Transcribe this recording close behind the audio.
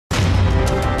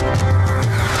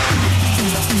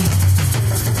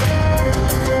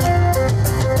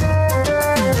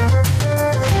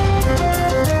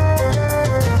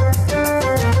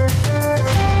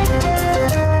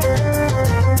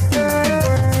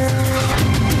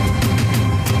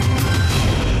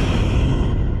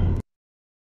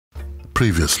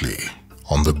Previously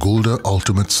on the Gulda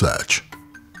Ultimate Search.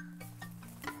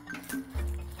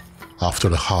 After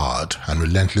a hard and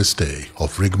relentless day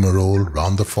of rigmarole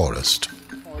round the forest,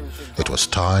 it was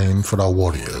time for our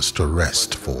warriors to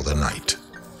rest for the night.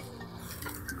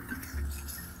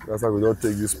 That's why we don't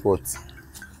take this spot.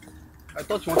 I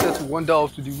thought you wanted to wander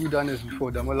off to the wilderness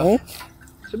before, Damola.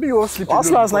 Should be you all sleeping.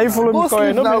 What's last night? You follow me,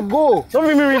 sleep now, go. Don't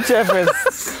make me reach here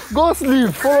first. Go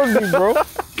sleep. Follow me, bro.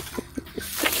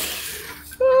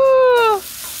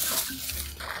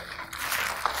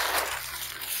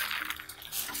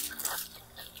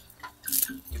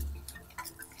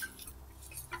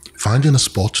 Finding a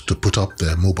spot to put up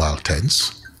their mobile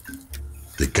tents,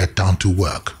 they get down to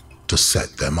work to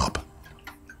set them up.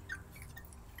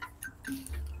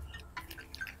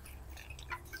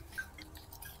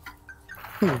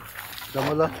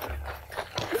 Damola.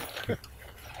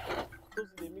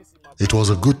 It was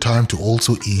a good time to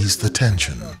also ease the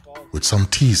tension with some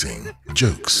teasing,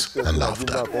 jokes, and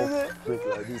laughter.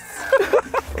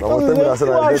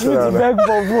 Why should you beg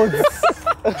for votes?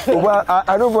 Well,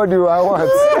 I don't want you, I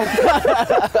want.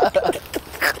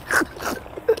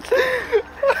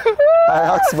 I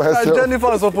asked myself.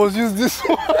 Jennifer is supposed to use this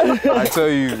one. I tell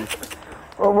you.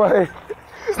 Oh my.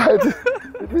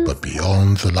 But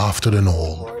beyond the laughter and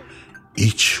all,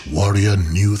 each warrior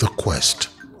knew the quest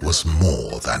was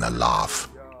more than a laugh.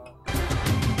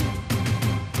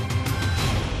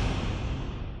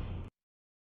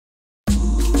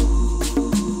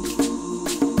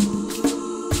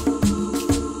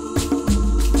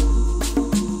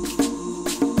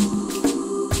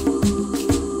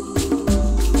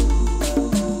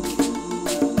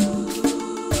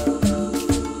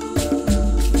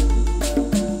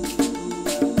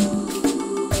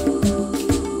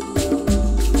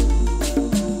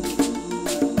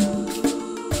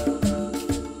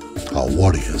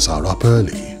 Warriors are up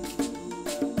early.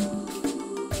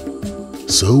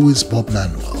 So is Bob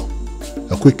Manuel.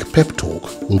 A quick pep talk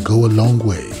will go a long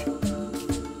way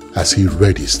as he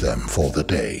readies them for the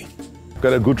day.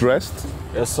 Got a good rest?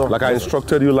 Yes, sir. Like I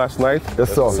instructed you last night?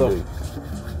 Yes, sir.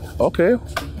 Okay.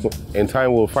 In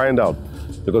time we'll find out.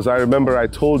 Because I remember I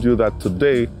told you that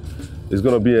today is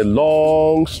going to be a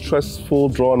long, stressful,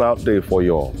 drawn-out day for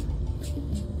you all.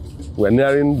 We're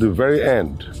nearing the very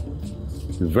end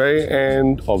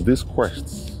of this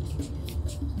quest.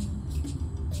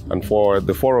 And for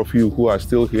the four of you who are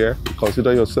still here,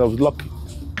 consider yourselves lucky.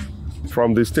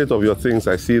 From the state of your things,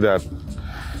 I see that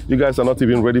you guys are not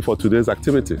even ready for today's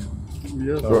activity.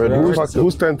 Yes.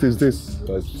 Whose tent is this?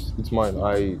 It's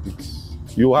mine.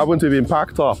 You haven't even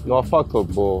packed up? No, I've packed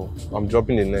up, but I'm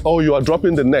dropping the net. Oh, you are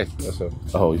dropping the net? Yes, sir.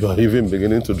 Oh, you are even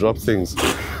beginning to drop things.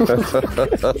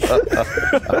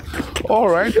 All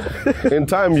right. In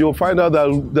time, you'll find out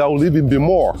that there will even be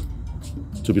more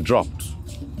to be dropped.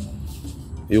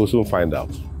 You'll soon find out.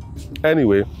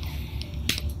 Anyway,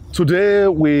 today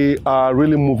we are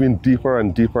really moving deeper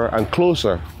and deeper and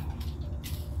closer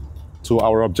to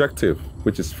our objective,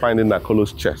 which is finding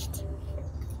Akolo's chest.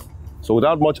 So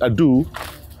without much ado,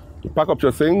 you pack up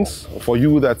your things. For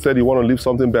you that said you want to leave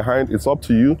something behind, it's up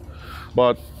to you.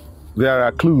 But there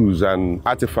are clues and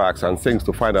artifacts and things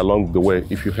to find along the way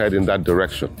if you head in that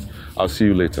direction. I'll see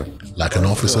you later. Like an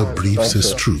officer briefs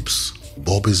his troops,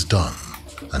 Bob is done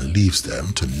and leaves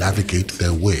them to navigate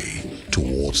their way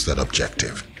towards that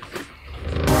objective.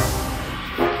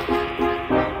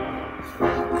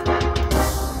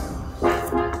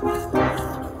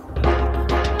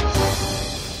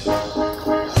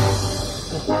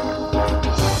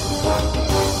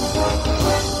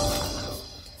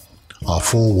 Our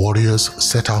four warriors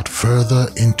set out further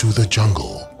into the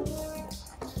jungle.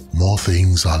 More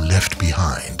things are left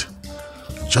behind,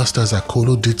 just as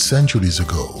Akolo did centuries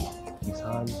ago,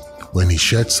 when he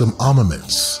shed some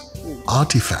armaments,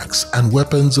 artifacts, and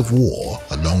weapons of war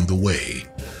along the way,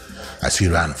 as he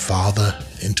ran farther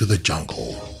into the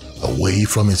jungle, away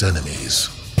from his enemies.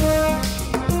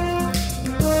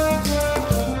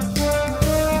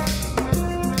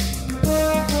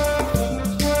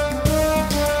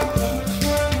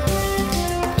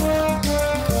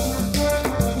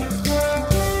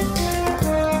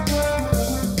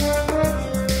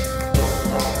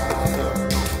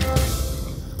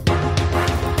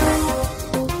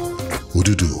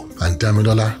 Ududu and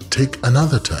Damilola take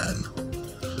another turn,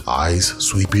 eyes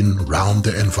sweeping round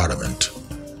the environment,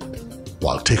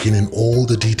 while taking in all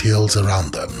the details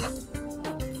around them.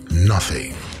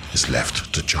 Nothing is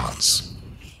left to chance.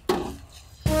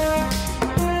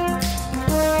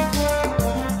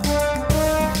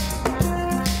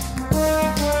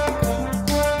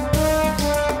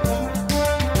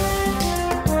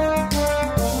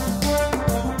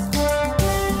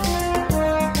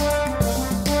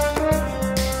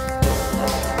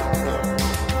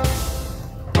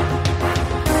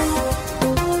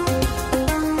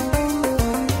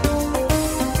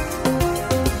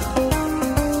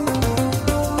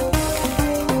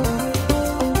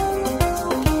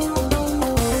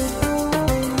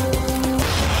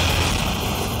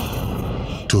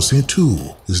 Introducing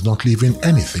too is not leaving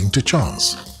anything to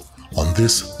chance. On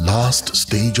this last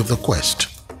stage of the quest,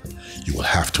 you will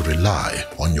have to rely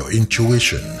on your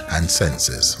intuition and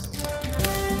senses.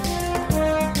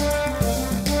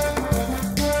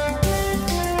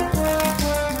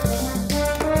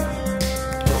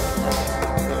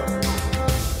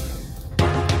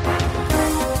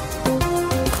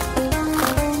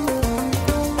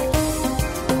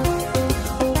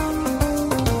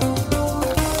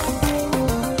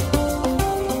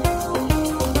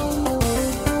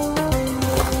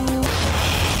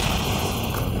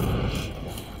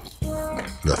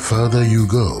 The further you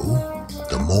go,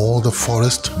 the more the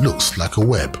forest looks like a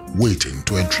web waiting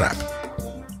to entrap.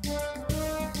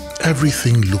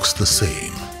 Everything looks the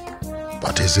same,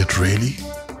 but is it really?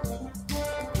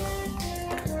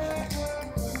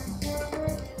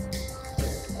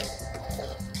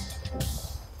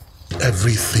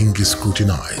 Everything is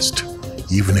scrutinized,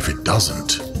 even if it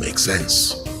doesn't make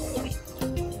sense.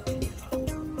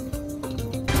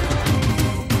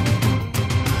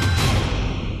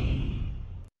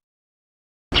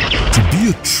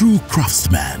 A true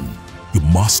craftsman, you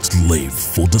must live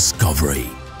for discovery.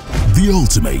 The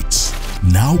ultimate,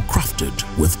 now crafted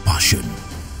with passion.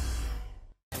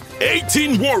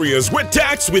 18 warriors were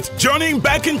tasked with journeying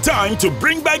back in time to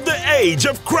bring back the Age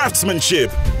of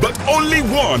Craftsmanship. But only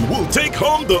one will take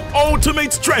home the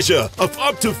ultimate treasure of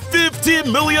up to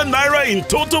 50 million naira in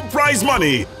total prize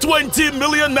money, 20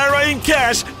 million naira in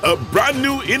cash, a brand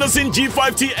new innocent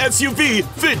G50 SUV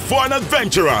fit for an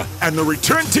adventurer, and a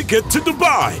return ticket to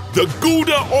Dubai. The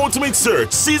Gouda Ultimate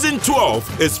Search Season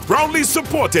 12 is proudly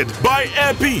supported by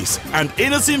Airpeace and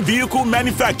Innocent Vehicle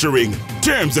Manufacturing.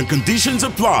 Terms and conditions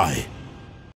apply.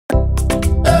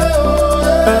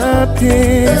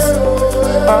 Airpeace,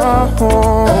 our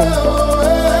home.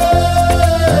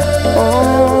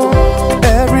 Oh,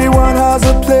 everyone has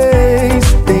a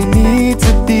place they need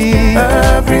to be.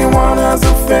 Everyone has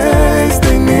a face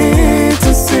they need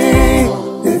to see.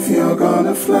 If you're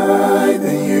gonna fly,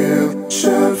 then you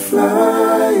should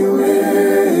fly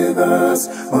with us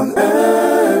on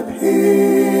Airpeace.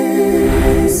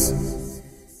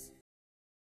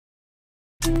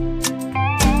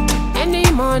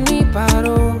 Money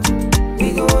paro,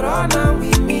 we go run and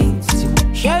we meet.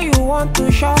 Sure you want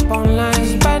to shop online,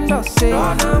 spend or save,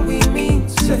 run and we meet.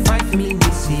 Say 5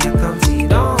 minutes, see account, you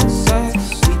don't set.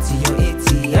 Sweet to your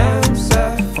ATM,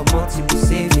 sir, for multiple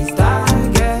savings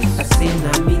target. I say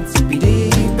I mean to be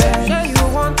the best. Sure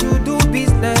you want to do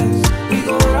business, we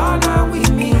go run and we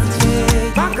meet.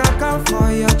 Bank account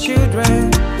for your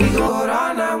children, we go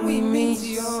run and we meet.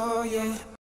 Oh yeah.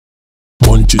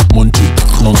 Munch it,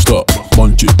 non-stop.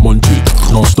 Munch it,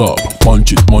 non-stop.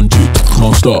 Munch it,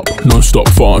 non-stop. Non-stop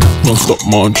fun, non-stop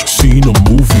munch. Seen a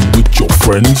movie with your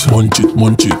friends. Munch it,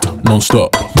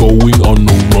 non-stop. Going on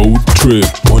a road trip.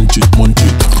 Munch it,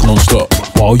 non-stop.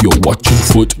 While you're watching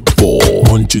football.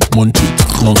 Munch it,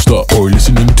 non-stop. Or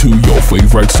listening to your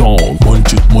favorite song.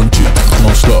 Munch it,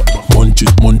 non-stop. Munch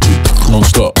it,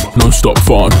 non-stop. Non-stop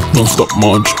fun, non-stop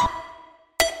munch.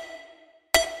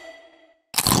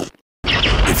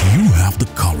 If you have the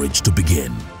courage to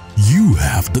begin, you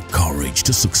have the courage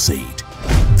to succeed.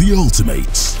 The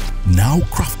ultimate, now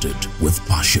crafted with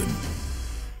passion.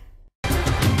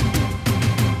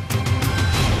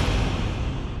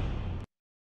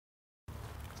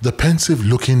 The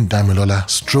pensive-looking Damilola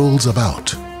strolls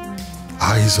about,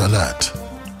 eyes alert,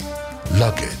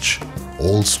 luggage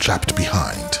all strapped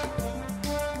behind.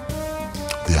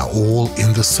 They are all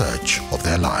in the search of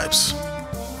their lives.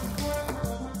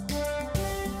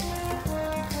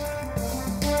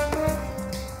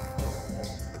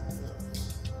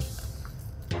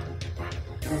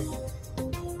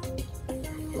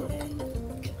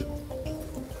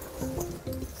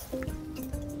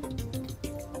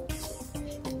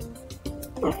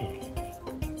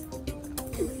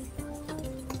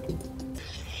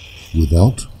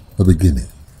 Without a beginning,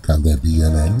 can there be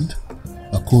an end?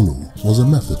 Akolo was a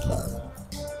method man.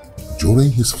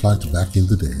 During his flight back in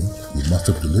the day, he must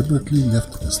have deliberately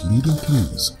left misleading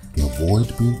clues to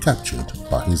avoid being captured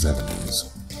by his enemies.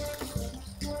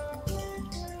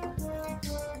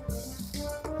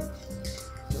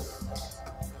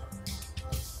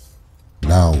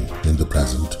 Now, in the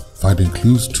present, finding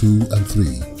clues 2 and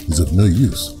 3 is of no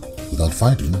use without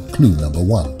finding clue number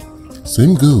 1.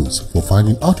 Same goes for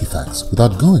finding artifacts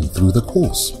without going through the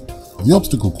course. The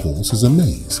obstacle course is a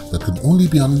maze that can only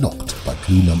be unlocked by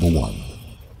clue number 1.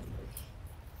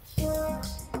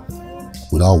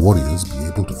 Will our warriors be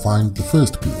able to find the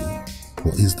first clue,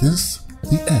 or is this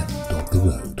the end of the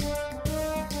road?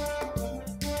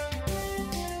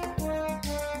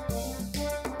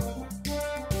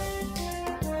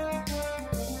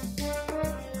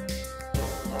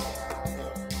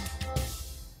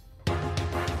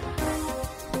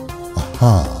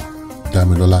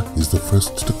 Damilola is the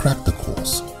first to crack the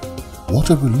course. What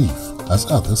a relief as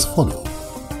others follow.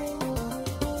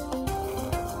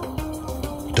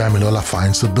 Damilola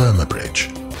finds the Burma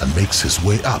Bridge and makes his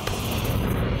way up.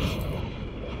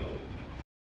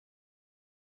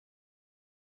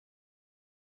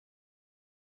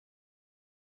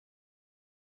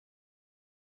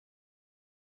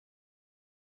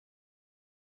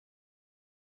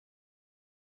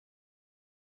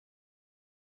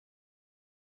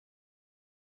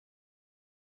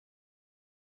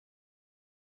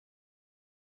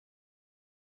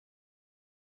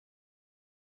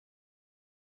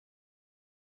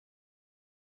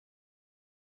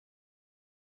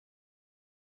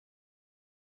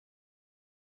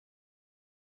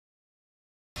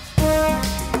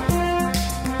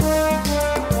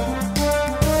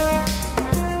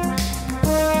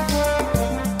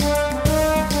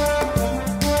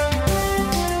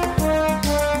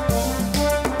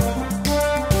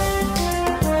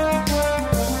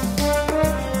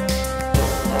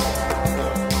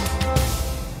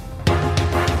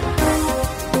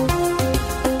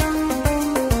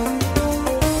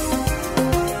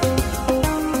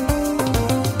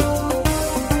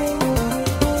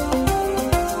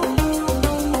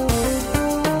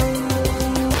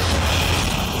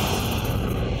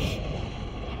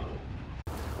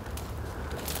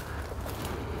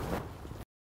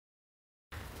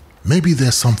 Maybe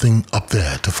there's something up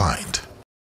there to find.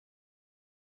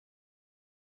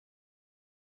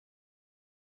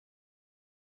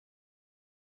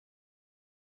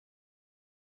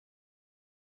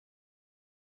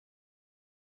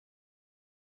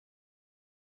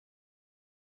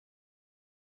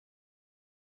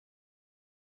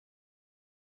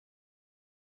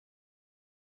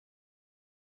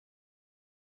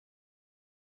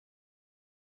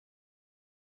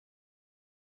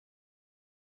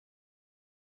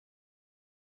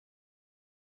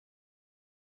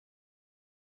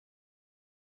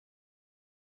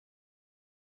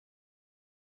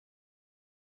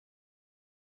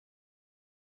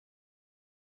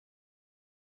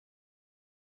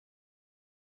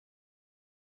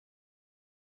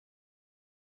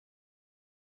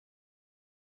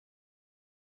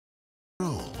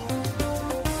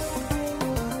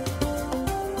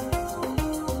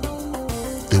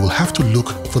 They will have to look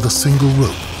for the single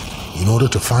rope in order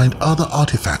to find other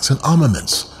artifacts and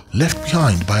armaments left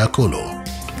behind by Akolo.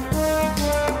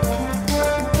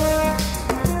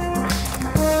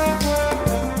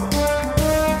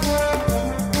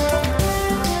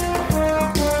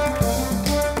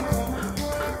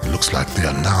 Looks like they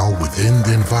are now within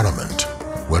the environment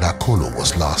where Akolo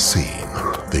was last seen.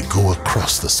 They go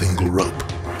across the single rope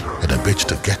and a bit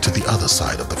to get to the other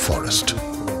side of the forest.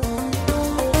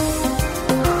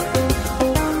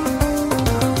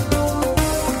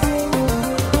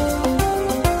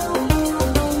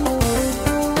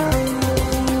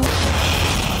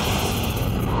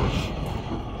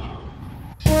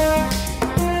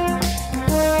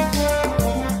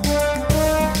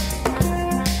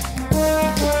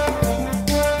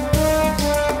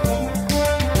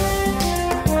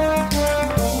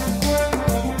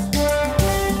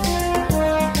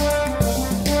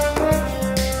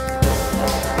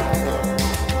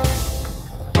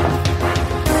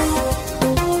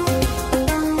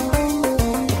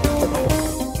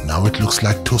 Looks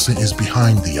like Tosin is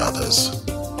behind the others.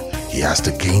 He has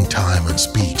to gain time and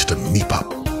speed to meep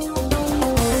up.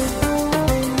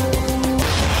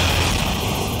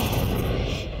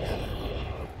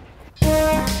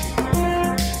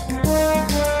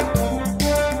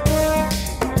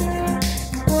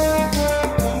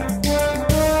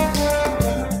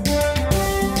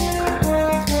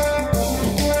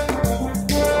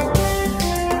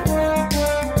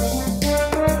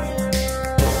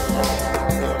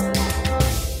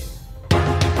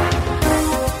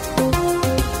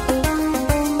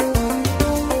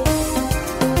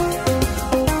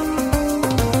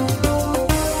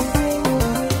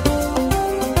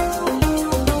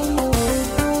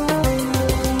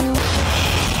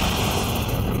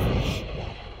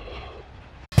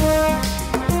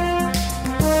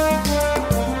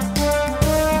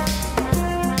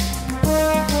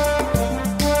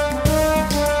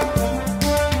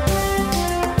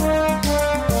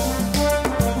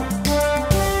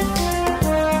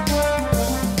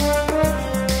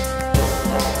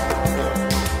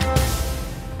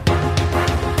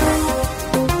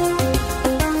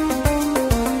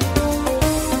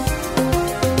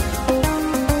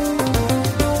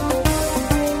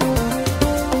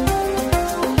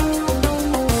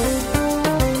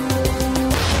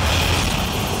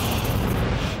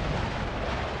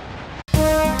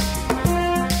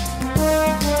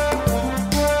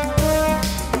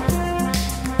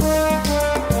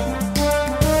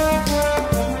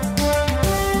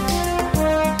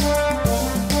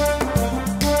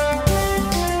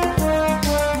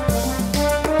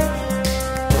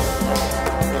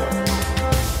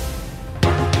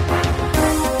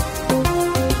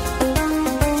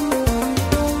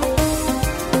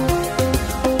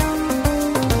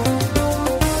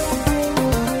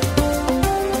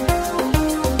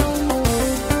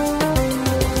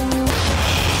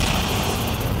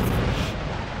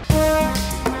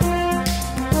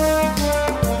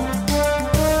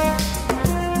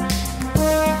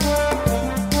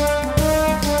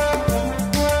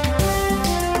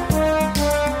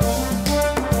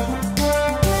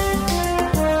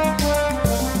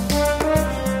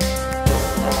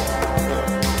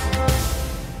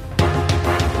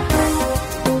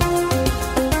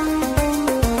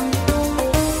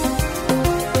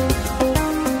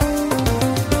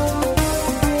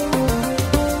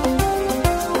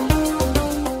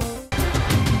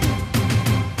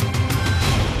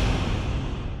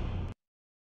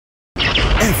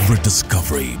 Every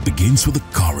discovery begins with the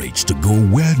courage to go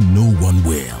where no one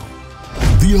will.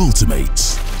 The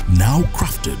ultimate, now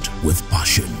crafted with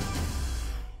passion.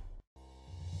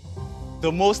 The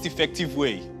most effective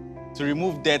way to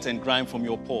remove dirt and grime from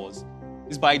your pores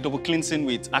is by double cleansing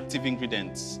with active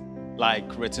ingredients like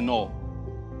retinol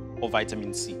or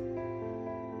vitamin C.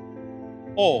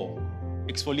 Or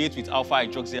exfoliate with alpha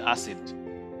hydroxy acid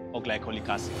or glycolic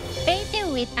acid.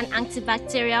 Bathing with an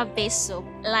antibacterial-based soap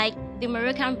like the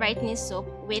Moroccan brightening soap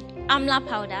with amla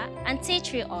powder and tea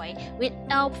tree oil will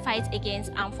help fight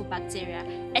against harmful bacteria,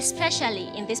 especially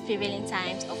in these prevailing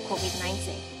times of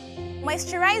COVID-19.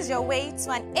 Moisturize your way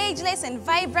to an ageless and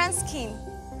vibrant skin.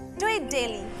 Do it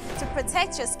daily to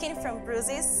protect your skin from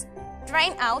bruises,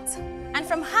 drying out, and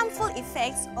from harmful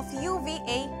effects of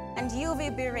UVA and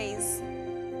UVB rays.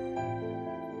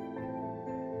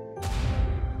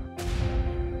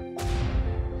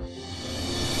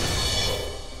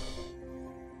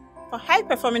 For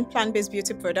high-performing plant-based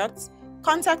beauty products,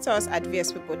 contact us at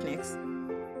VSP Botanics.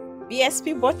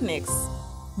 VSP Botanics,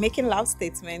 making loud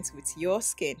statements with your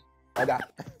skin.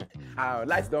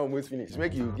 Lights don't almost finish.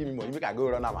 Make you give me money. Make I go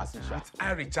run my switch. With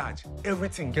iRecharge,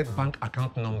 everything get bank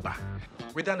account number.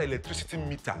 Whether an electricity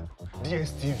meter,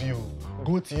 DSTV,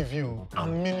 GOTV,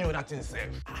 and many other things.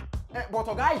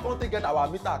 But a guy can't get our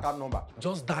meter account number.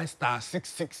 Just dial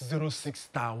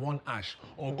 *6606*1#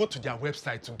 or go to their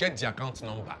website to get the account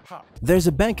number. There's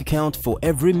a bank account for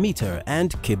every meter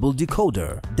and cable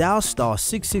decoder. Dial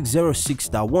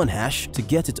 *6606*1# to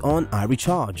get it on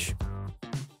iRecharge.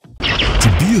 To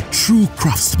be a true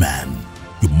craftsman,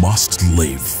 you must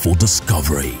live for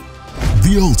discovery.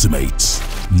 The ultimate,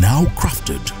 now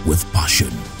crafted with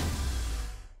passion.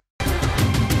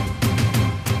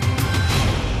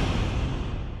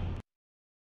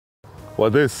 Well,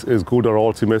 this is Gouda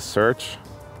Ultimate Search.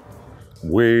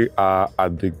 We are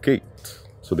at the gate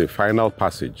to the final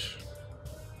passage.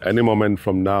 Any moment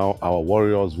from now, our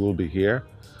warriors will be here,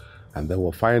 and then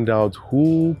we'll find out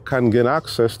who can gain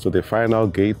access to the final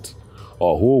gate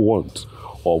or who won't.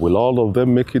 Or will all of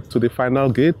them make it to the final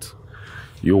gate?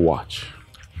 You watch.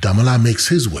 Damola makes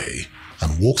his way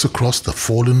and walks across the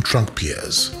fallen trunk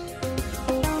piers.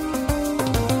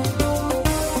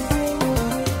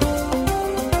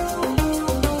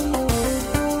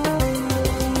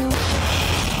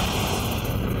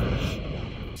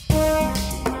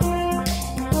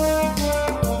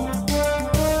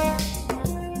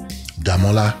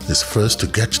 Damola is first to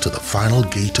get to the final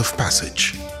gate of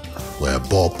passage, where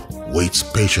Bob waits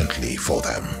patiently for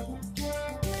them.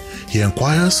 He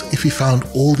inquires if he found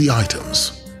all the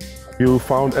items. You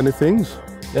found any things?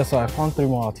 Yes, sir. I found 3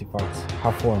 more artifacts.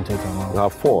 Have 4 in total now. You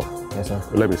have 4? Yes, sir.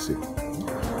 Let me see.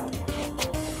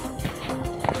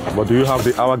 But do you have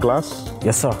the hourglass?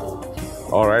 Yes, sir.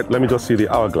 All right, let me just see the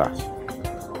hourglass.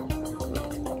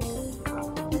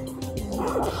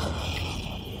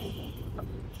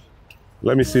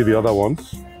 Let me see the other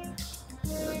ones.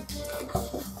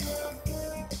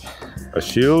 A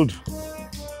shield,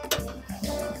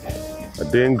 a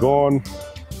Dangon,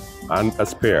 and a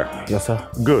spear. Yes, sir.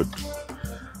 Good.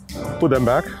 Put them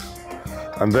back.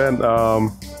 And then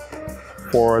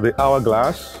for the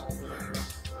hourglass,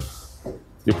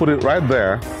 you put it right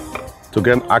there to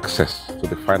gain access to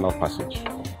the final passage.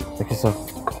 Thank you, sir.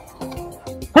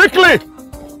 Quickly!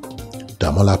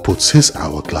 Damola puts his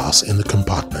hourglass in the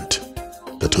compartment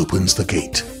that opens the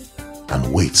gate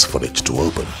and waits for it to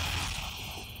open.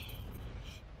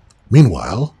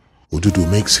 Meanwhile, Odudu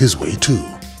makes his way too.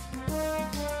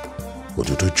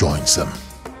 Odudu joins them.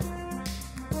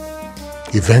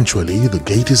 Eventually, the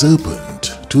gate is opened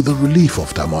to the relief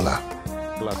of Damola.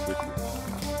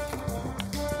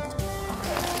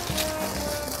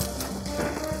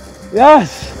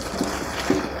 Yes!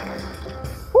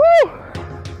 Woo!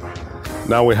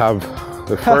 Now we have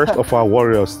the first of our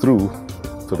warriors through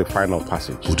to the final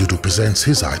passage. Odudu presents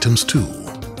his items too,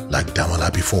 like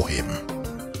Damola before him.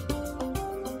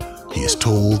 He is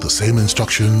told the same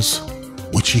instructions,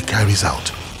 which he carries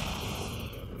out.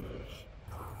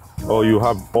 Oh, you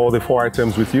have all the 4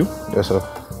 items with you? Yes, sir.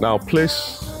 Now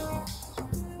place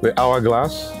the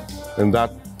hourglass in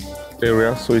that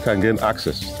area so you can gain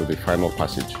access to the final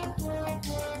passage.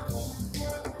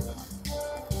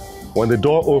 When the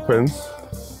door opens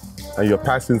and you're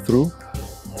passing through,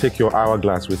 take your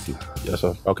hourglass with you. Yes,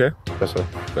 sir. Okay? Yes, sir.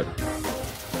 Good.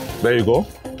 There you go.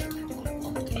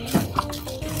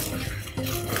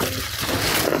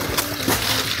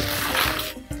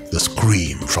 The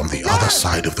scream from the other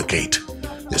side of the gate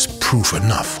is proof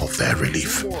enough of their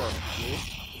relief.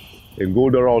 In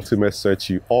Gouda Ultimate Search,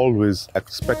 you always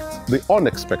expect the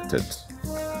unexpected.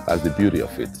 That's the beauty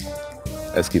of it.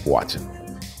 Let's keep watching.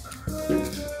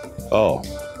 Oh,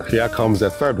 here comes the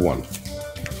third one.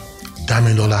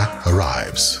 Damilola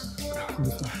arrives.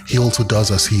 He also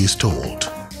does as he is told.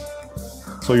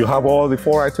 So you have all the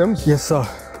 4 items? Yes, sir.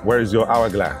 Where is your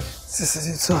hourglass? This is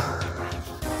it, sir.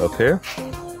 Okay.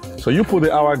 So you put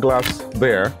the hourglass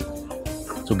there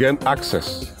to gain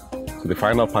access to the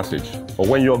final passage. But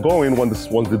when you're going, when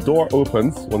the door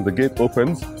opens, when the gate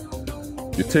opens,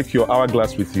 you take your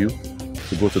hourglass with you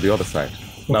to go to the other side.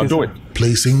 Now Okay, do sir. it.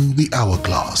 Placing the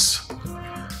hourglass.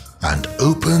 And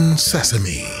open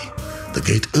sesame. The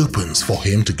gate opens for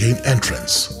him to gain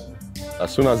entrance.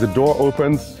 As soon as the door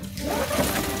opens,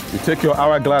 you take your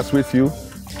hourglass with you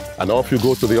and off you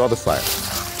go to the other side.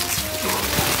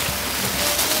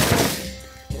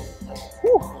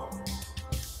 Whew.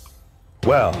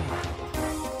 Well,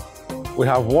 we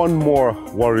have one more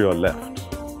warrior left.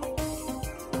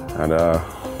 And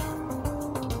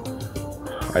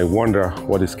I wonder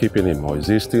what is keeping him, or is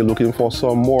he still looking for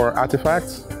some more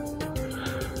artifacts?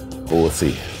 We'll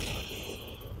see.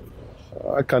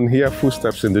 I can hear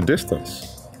footsteps in the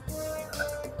distance.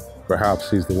 Perhaps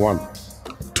he's the one.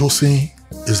 Tosi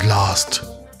is last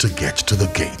to get to the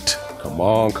gate. Come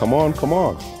on, come on, come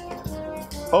on.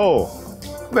 Oh,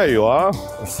 there you are.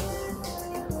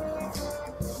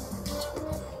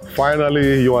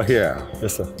 Finally, you are here.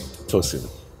 Yes, sir. Tosin.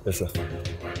 Yes, sir.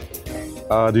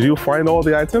 Did you find all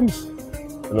the items?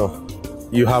 No.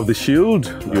 You have the shield,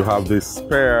 you have the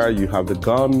spear, you have the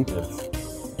gun. Yes.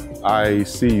 I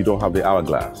see you don't have the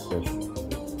hourglass. Yes.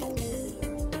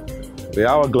 The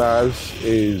hourglass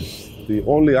is the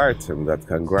only item that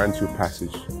can grant you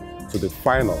passage to the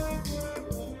final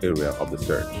area of the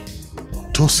search.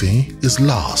 Tosi is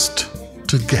last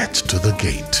to get to the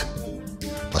gate.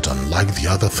 But unlike the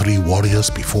other 3 warriors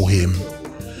before him,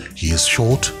 he is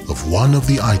short of one of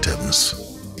the items,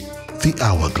 the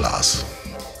hourglass.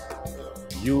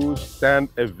 You stand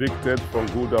evicted from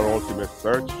good or ultimate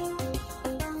search.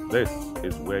 This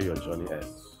is where your journey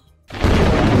ends.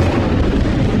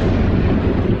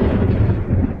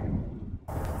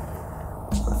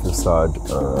 I feel sad.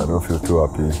 I don't feel too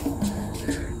happy.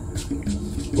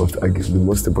 But the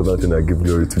most important thing, I give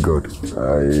glory to God.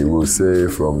 I will say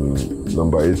from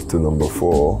number 8 to number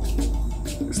 4,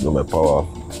 it's not my power.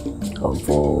 And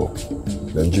for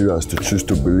Nigerians to choose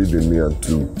to believe in me and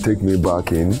to take me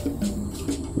back in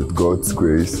with God's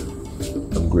grace,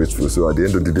 I'm grateful. So at the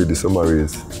end of the day, the summary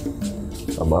is,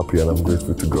 I'm happy and I'm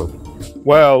grateful to God.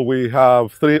 Well, we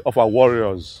have 3 of our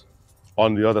warriors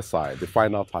on the other side, the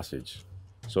final passage.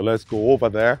 So let's go over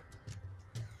there,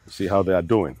 see how they are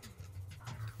doing.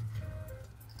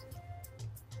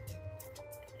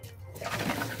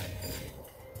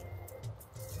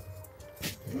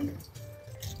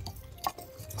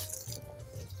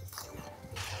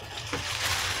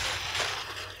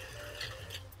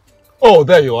 Oh,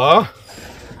 there you are.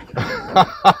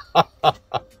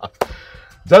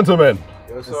 Gentlemen.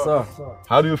 Yes, sir.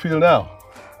 How do you feel now?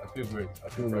 I feel great. I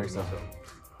feel great, great, sir.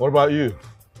 What about you?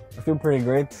 I feel pretty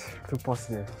great. I feel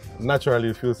positive. Naturally,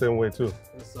 you feel the same way too.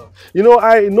 Yes, sir. You know,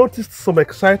 I noticed some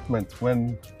excitement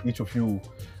when each of you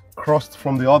crossed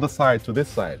from the other side to this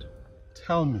side.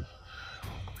 Tell me,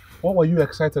 what were you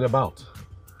excited about?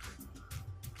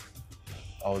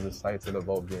 I was excited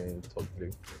about being top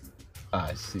league.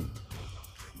 I see.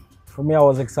 For me, I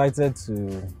was excited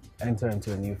to enter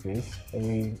into a new phase.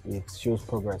 It shows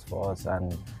progress for us,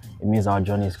 and it means our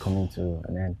journey is coming to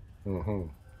an end. Mm-hmm.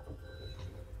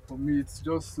 For me, it's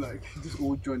just like this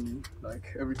old journey, like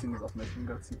everything is at my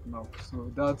fingertip now.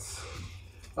 So that's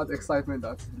that excitement,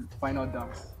 that's the final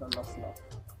dance, that last lap.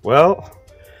 Well,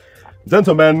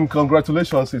 gentlemen,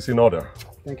 congratulations is in order.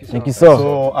 Thank you, sir. Thank you, sir.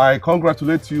 So I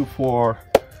congratulate you for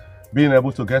being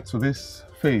able to get to this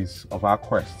phase of our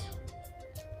quest.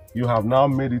 You have now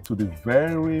made it to the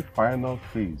very final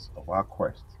phase of our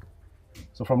quest.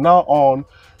 So from now on,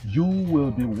 you will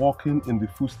be walking in the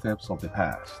footsteps of the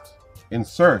past, in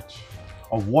search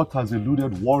of what has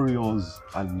eluded warriors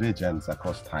and legends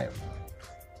across time,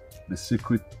 the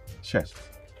secret chest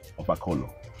of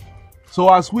Akolo. So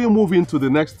as we move into the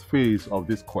next phase of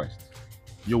this quest,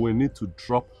 you will need to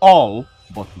drop all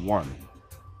but one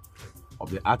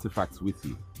of the artifacts with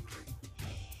you.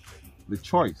 The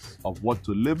choice of what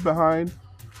to leave behind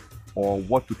or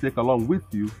what to take along with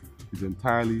you is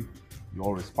entirely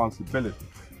your responsibility.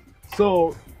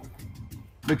 So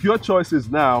make your choices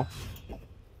now,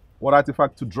 what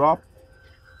artifact to drop,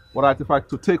 what artifact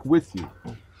to take with you.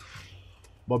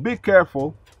 But be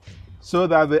careful so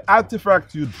that the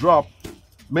artifact you drop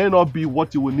may not be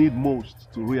what you will need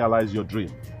most to realize your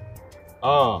dream.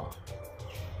 Ah,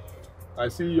 I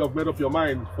see you have made up your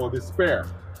mind for the spear.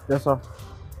 Yes, sir.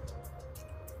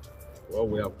 Well,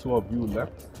 we have 2 of you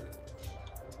left.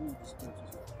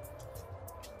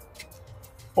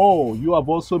 Oh, you have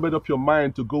also made up your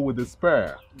mind to go with the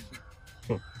spare.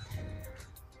 It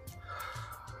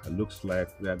looks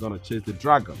like they are going to chase the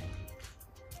dragon.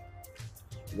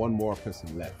 1 more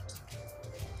person left.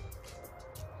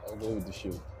 I'll go with the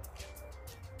shield.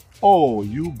 Oh,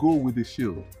 you go with the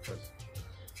shield.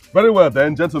 Very well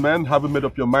then, gentlemen, having made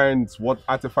up your minds what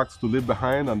artifacts to leave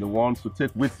behind and the ones to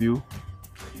take with you,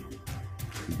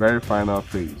 the very final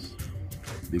phase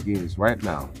begins right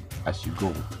now as you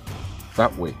go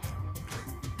that way.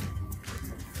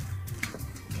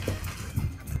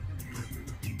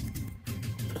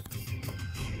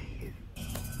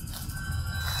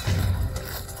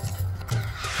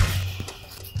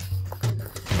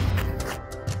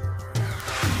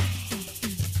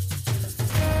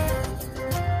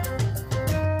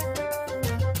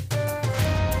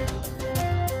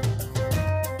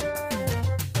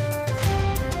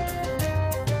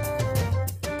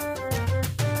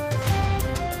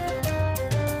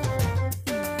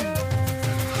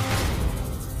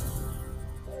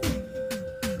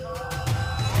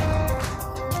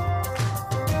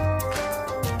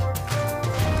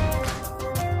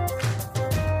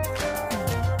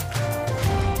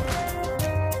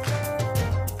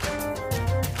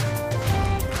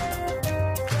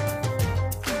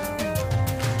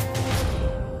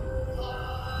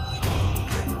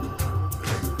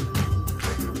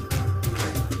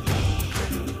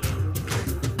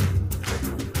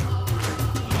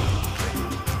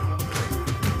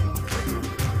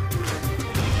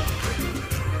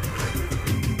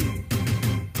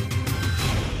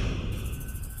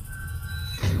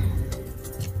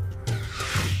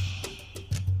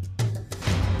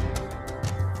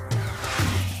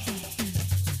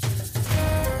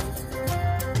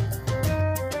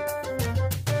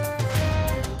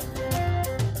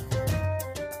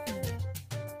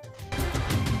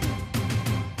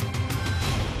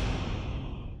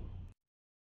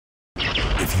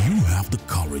 If you have the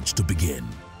courage to begin,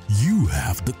 you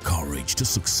have the courage to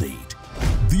succeed.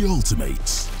 The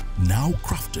Ultimates, now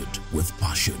crafted with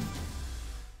passion.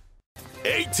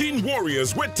 18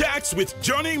 warriors were tasked with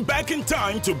journeying back in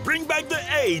time to bring back the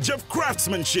Age of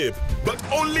Craftsmanship. But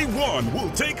only one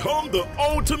will take home the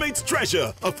ultimate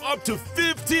treasure of up to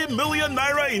 50 million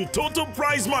naira in total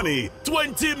prize money,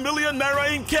 20 million naira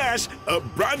in cash, a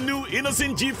brand new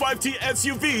Innocent G5T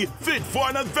SUV fit for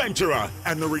an adventurer,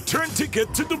 and a return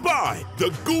ticket to Dubai.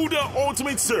 The Gouda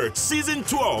Ultimate Search Season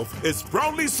 12 is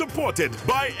proudly supported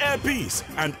by Airpeace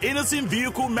and Innocent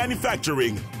Vehicle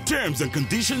Manufacturing. Terms and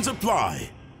conditions apply.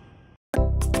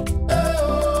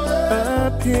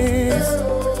 Peace,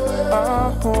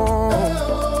 our home.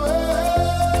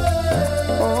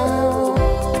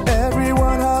 Oh,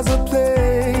 everyone has a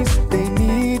place they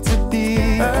need to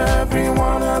be.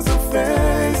 Everyone has a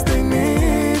face they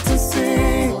need to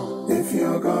see. If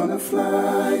you're gonna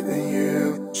fly, then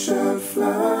you should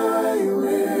fly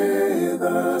with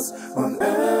us on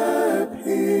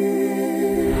Airpeace.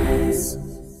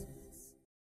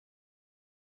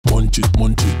 Munch it,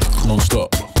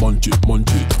 non-stop. Munch it,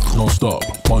 non-stop.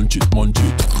 Munch it,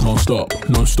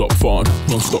 non-stop fun,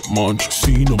 non-stop munch.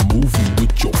 Seen a movie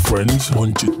with your friends.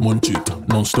 Munch it,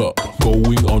 non-stop.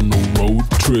 Going on a road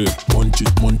trip. Munch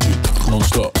it,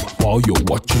 non-stop. While you're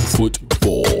watching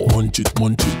football. Munch it,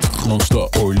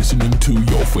 non-stop. Or listening to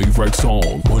your favorite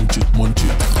song. Munch it,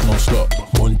 non-stop.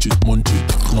 Munch it,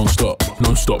 non-stop.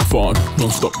 Non-stop fun,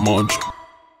 non-stop munch.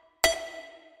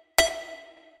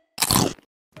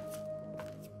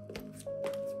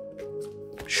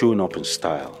 Showing up in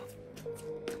style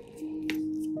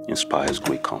inspires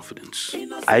great confidence.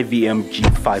 IVM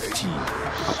G5T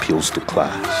appeals to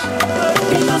class.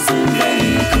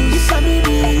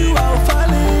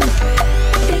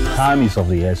 Time is of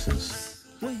the essence.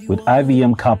 With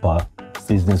IVM Kappa,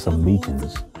 business and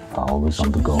meetings are always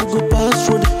on the go.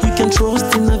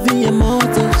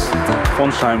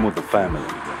 Fun time with the family.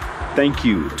 Thank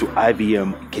you to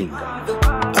IVM Kingdom.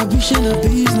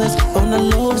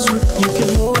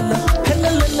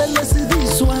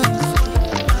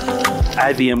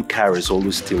 IVM Car is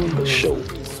always stealing the show.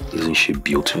 Isn't she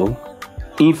beautiful?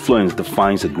 Influence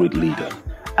defines a great leader.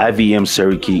 IVM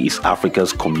Seriki is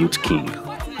Africa's commute king.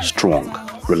 Strong,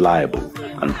 reliable,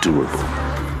 and durable.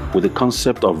 With the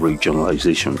concept of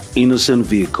regionalization, Innocent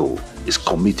Vehicle is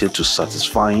committed to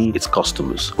satisfying its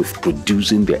customers with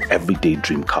producing their everyday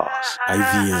dream cars.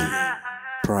 IVM,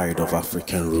 pride of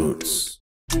African roots.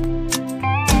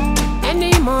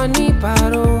 Any money,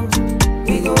 paro,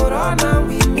 we go run and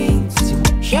we meet.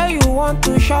 Sure you want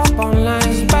to shop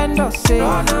online, spend or save,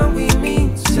 run and we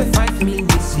meet. Say 5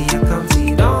 minutes, see I come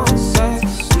see, don't say.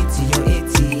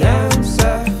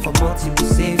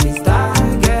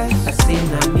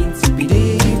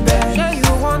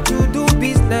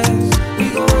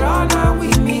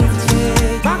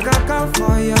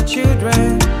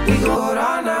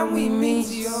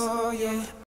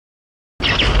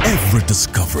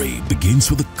 discovery begins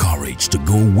with the courage to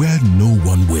go where no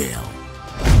one will.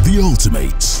 The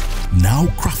Ultimates, now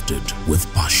crafted with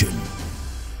passion.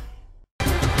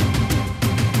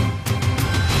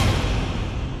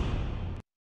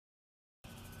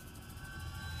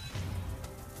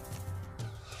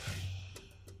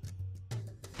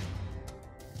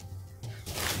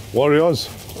 Warriors.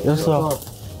 Yes, sir.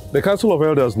 The Council of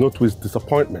Elders note with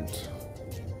disappointment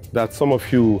that some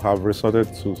of you have resorted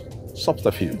to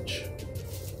subterfuge.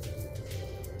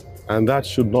 And that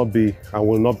should not be and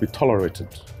will not be tolerated.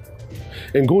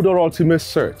 In Godor Ultimate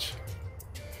Search,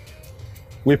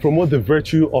 we promote the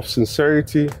virtue of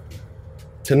sincerity,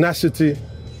 tenacity,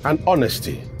 and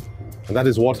honesty. And that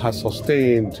is what has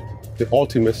sustained the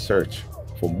Ultimate Search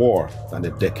for more than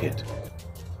a decade.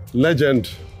 Legend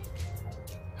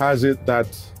has it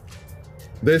that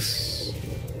this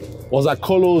was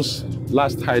Akolo's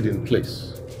last hiding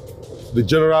place, the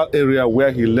general area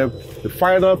where he left the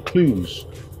final clues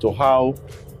to how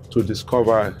to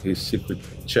discover his secret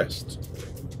chest.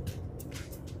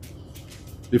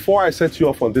 Before I set you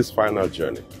off on this final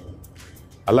journey,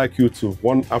 I'd like you to,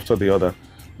 one after the other,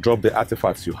 drop the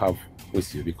artifacts you have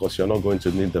with you because you're not going to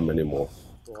need them anymore.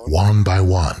 One by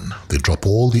one, they drop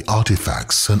all the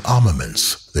artifacts and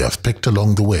armaments they have picked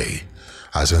along the way,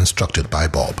 as instructed by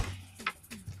Bob.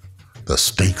 The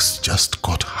stakes just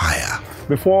got higher.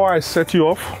 Before I set you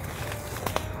off,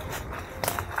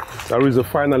 there is a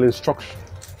final instruction.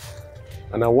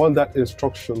 And I want that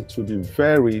instruction to be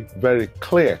very, very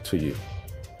clear to you.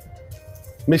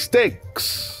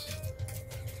 Mistakes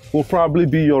will probably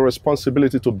be your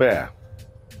responsibility to bear.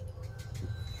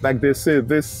 Like they say,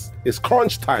 this is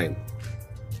crunch time.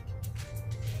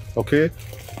 Okay?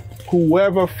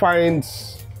 Whoever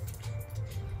finds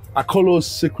Akolo's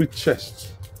secret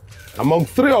chest among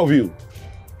 3 of you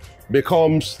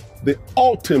becomes the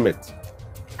ultimate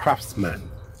craftsman.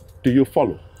 Do you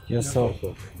follow? Yes, sir.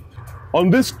 On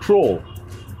this scroll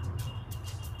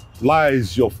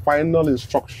lies your final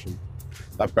instruction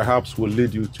that perhaps will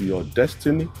lead you to your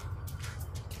destiny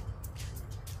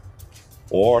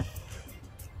or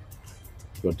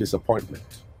your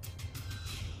disappointment.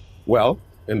 Well,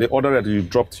 in the order that you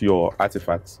dropped your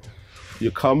artifacts, you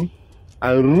come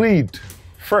and read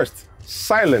first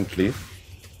silently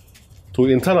to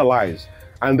internalize,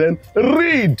 and then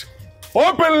read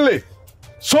openly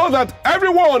so that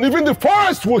everyone, even the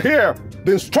forest, will hear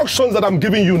the instructions that I'm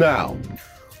giving you now.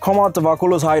 Come out of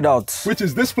Akolo's hideout. Which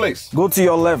is this place? Go to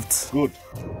your left. Good.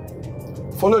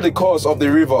 Follow the course of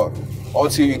the river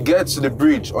until you get to the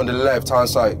bridge on the left-hand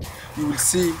side. You will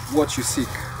see what you seek.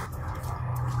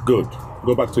 Good.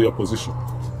 Go back to your position.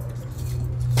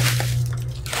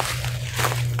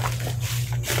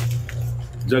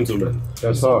 Gentlemen.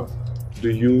 Yes, sir.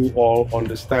 Do you all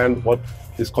understand what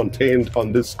is contained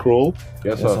on this scroll?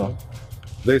 Yes, sir.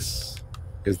 This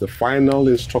is the final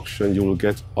instruction you will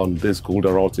get on this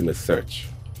Golden Ultimate Search.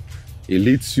 It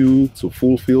leads you to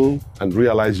fulfill and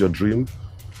realize your dream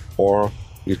or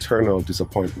eternal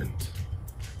disappointment.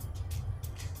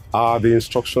 Are the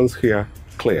instructions here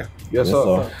clear? Yes,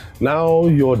 sir. Now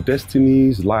your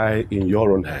destinies lie in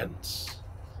your own hands.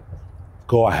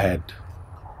 Go ahead,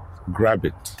 grab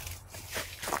it.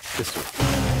 This way.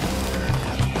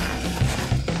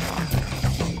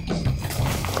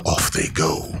 Off they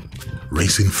go,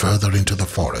 racing further into the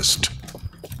forest.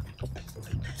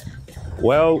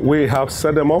 Well, we have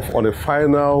set them off on a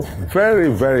final,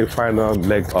 very, very final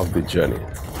leg of the journey.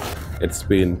 It's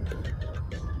been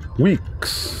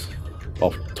weeks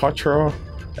of torture,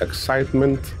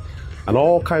 excitement, and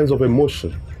all kinds of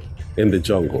emotion in the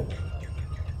jungle.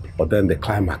 But then the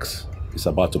climax is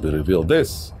about to be revealed.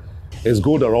 This is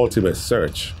Golden Ultimate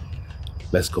Search.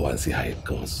 Let's go and see how it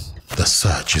goes. The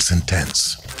search is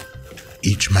intense.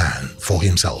 Each man for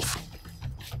himself.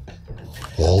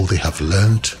 All they have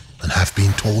learned and have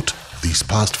been taught these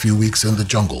past few weeks in the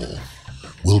jungle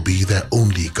will be their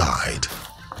only guide.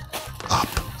 Up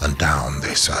and down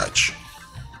they search,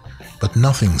 but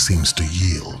nothing seems to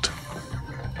yield.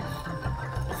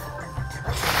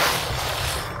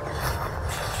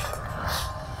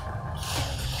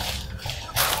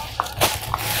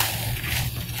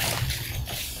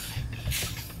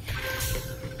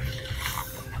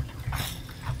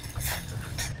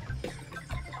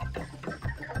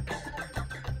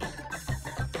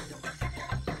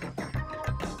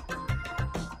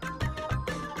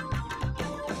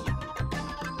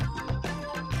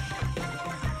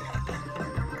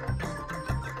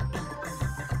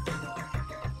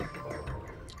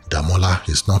 Damola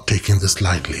is not taking this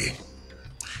lightly.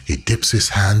 He dips his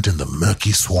hand in the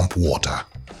murky swamp water,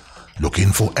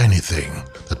 looking for anything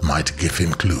that might give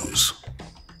him clues.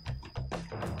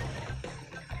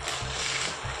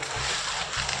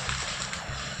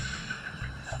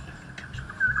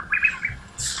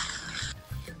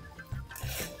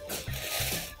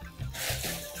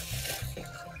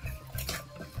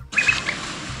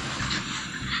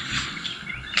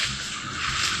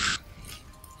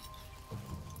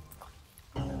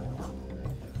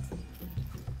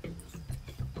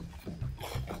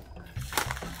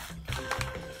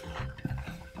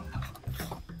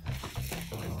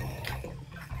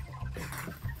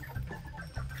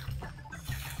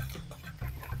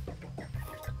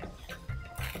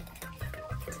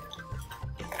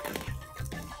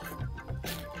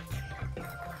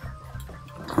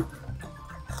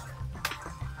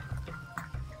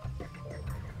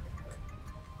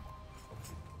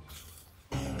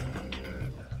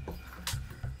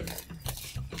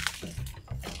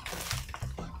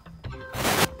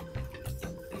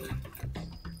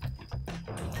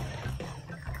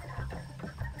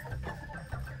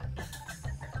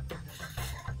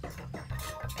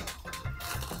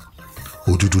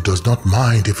 Odudu does not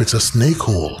mind if it's a snake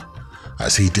hole,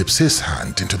 as he dips his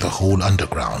hand into the hole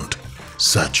underground,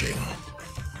 searching.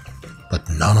 But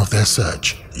none of their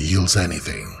search yields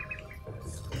anything.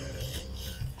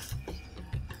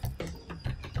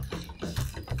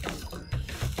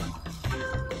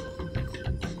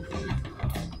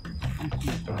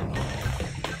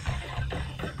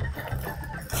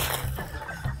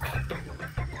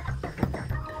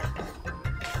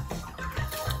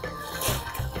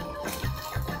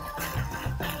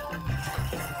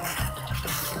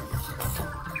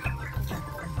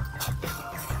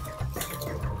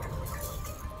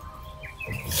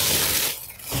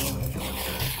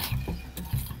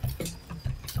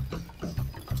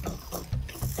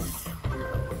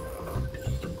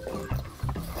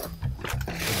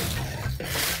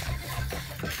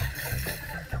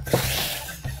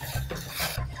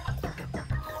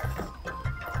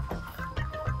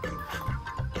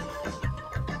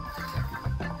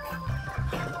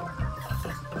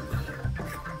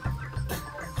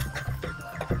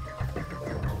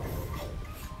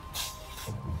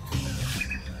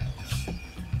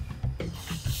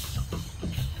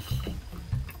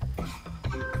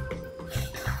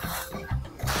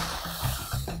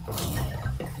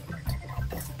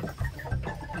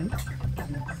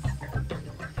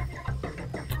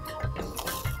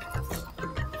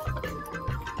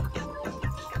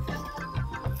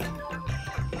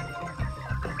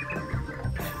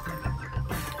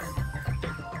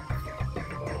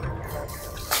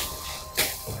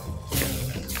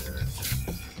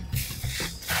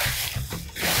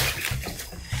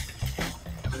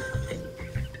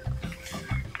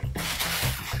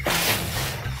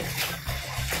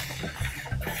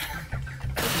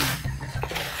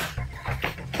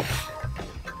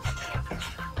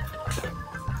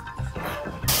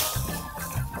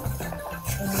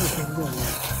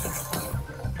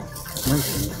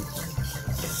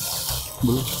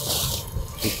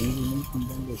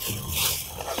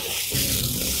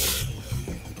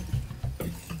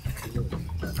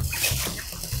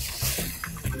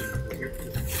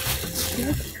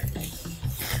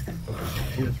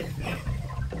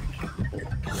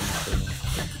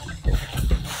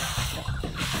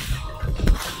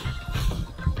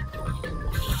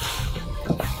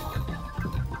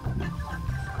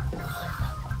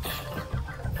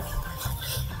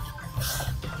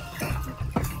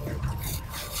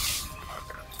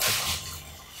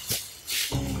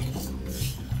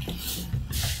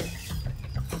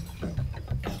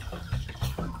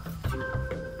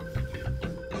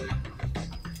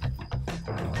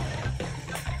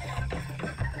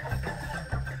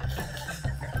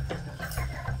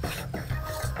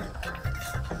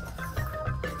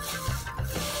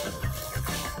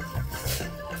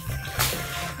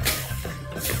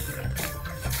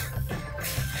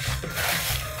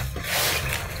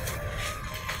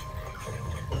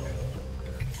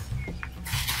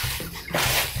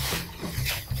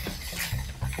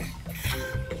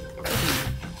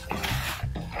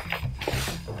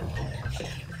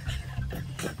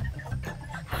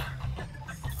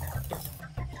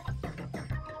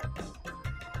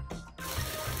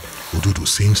 Odudu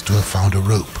seems to have found a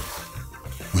rope,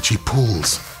 which he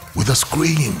pulls with a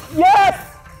scream. Yes!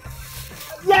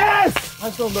 Yes!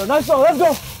 Nice one, bro. Nice one. Let's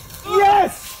go.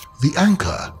 Yes! The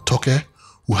anchor, Toke,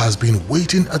 who has been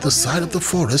waiting at the side of the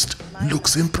forest,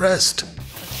 looks impressed.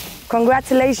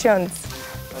 Congratulations.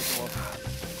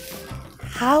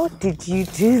 How did you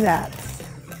do that?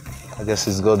 I guess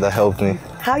it's God that helped me.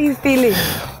 How are you feeling?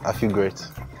 I feel great.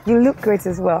 You look great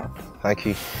as well. Thank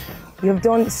you. You've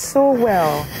done so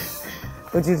well,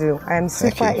 Odudu. I am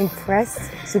super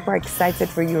impressed, super excited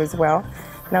for you as well.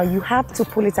 Now you have to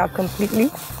pull it out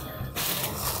completely,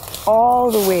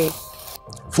 all the way.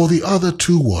 For the other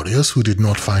two warriors who did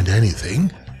not find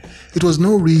anything, it was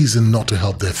no reason not to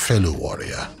help their fellow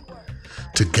warrior.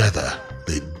 Together,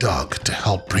 they dug to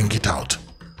help bring it out.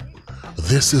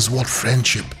 This is what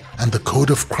friendship and the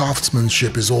code of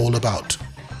craftsmanship is all about.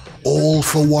 All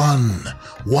for one,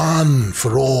 one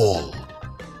for all.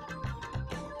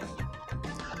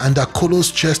 And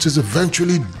Akolo's chest is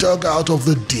eventually dug out of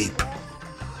the deep.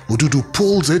 Odudu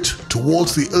pulls it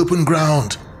towards the open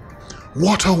ground.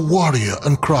 What a warrior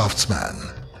and craftsman.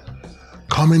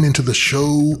 Coming into the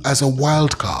show as a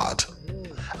wild card.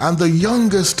 And the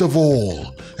youngest of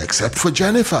all, except for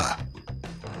Jennifer.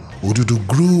 Odudu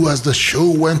grew as the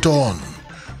show went on.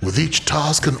 With each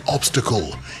task and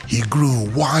obstacle, he grew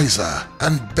wiser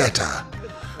and better,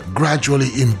 gradually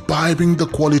imbibing the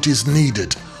qualities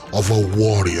needed of a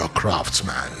warrior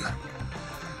craftsman.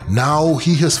 Now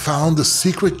he has found the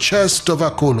secret chest of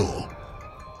Akolo.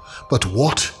 But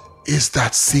what is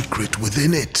that secret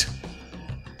within it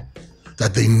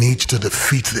that they need to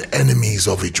defeat the enemies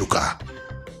of Ijuka.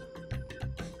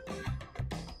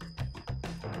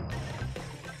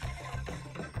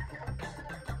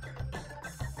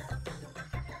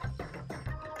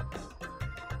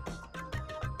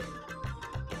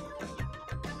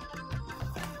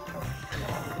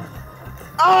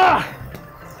 Ah!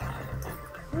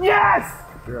 Yes!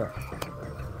 Yeah.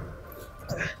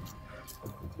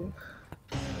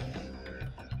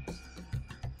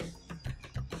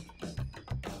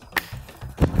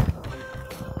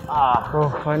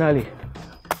 Oh, finally.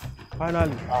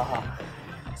 Finally.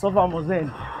 So far, almost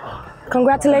in.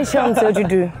 Congratulations,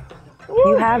 Ojudu.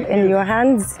 You have in your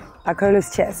hands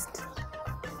Akolo's chest.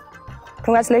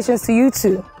 Congratulations to you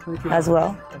too as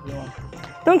well.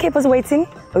 Don't keep us waiting.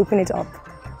 Open it up.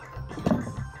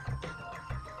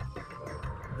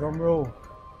 Drum roll.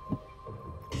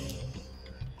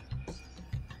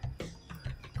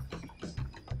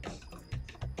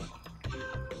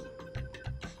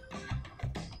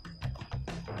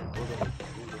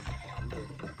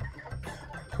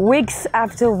 Weeks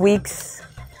after weeks,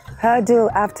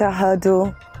 hurdle after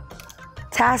hurdle,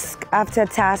 task after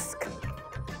task,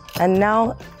 and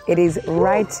now it is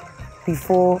right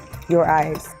before your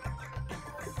eyes.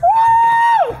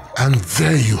 And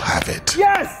there you have it.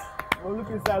 Yes! Oh, look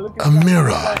inside, look A inside.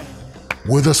 mirror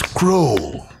with a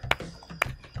scroll.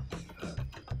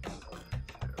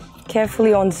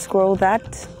 Carefully unscroll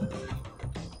that.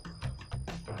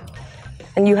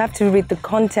 And you have to read the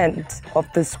content of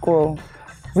the scroll.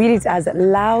 Read it as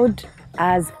loud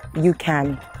as you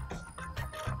can.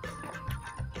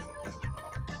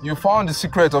 You found the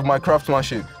secret of my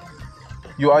craftsmanship.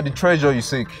 You are the treasure you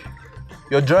seek.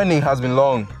 Your journey has been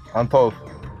long and tough,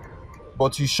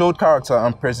 but you showed character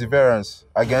and perseverance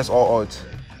against all odds.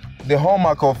 The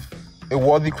hallmark of a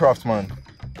worthy craftsman.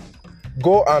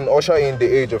 Go and usher in the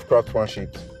age of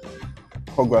craftsmanship.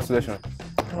 Congratulations.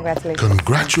 Congratulations.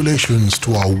 Congratulations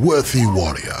to our worthy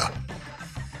warrior.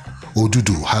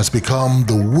 Ojudu has become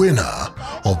the winner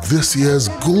of this year's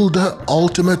Gulda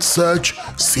Ultimate Search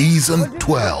Season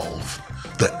 12,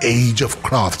 The Age of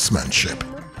Craftsmanship.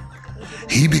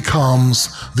 He becomes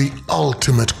the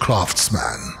ultimate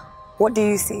craftsman. What do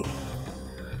you see?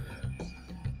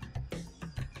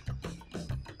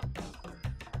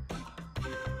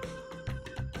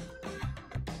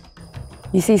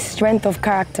 You see strength of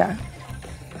character,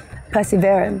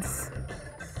 perseverance.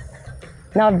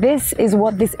 Now this is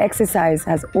what this exercise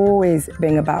has always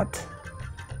been about.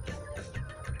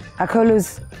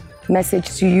 Akolo's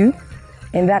message to you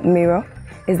in that mirror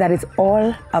is that it's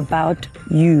all about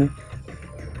you.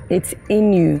 It's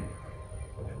in you.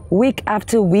 Week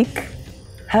after week,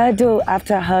 hurdle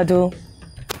after hurdle,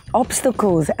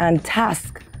 obstacles and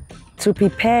tasks to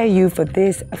prepare you for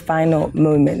this final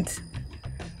moment.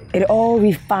 It all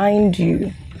refined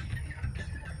you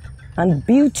and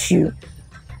built you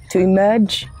to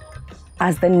emerge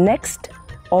as the next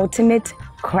ultimate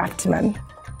craftsman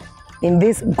in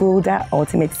this Gulda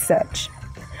Ultimate Search.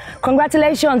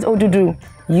 Congratulations, Ojudu.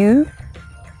 You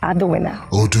are the winner.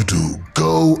 Ojudu,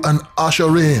 go and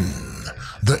usher in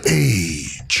the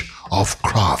Age of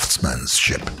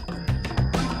Craftsmanship.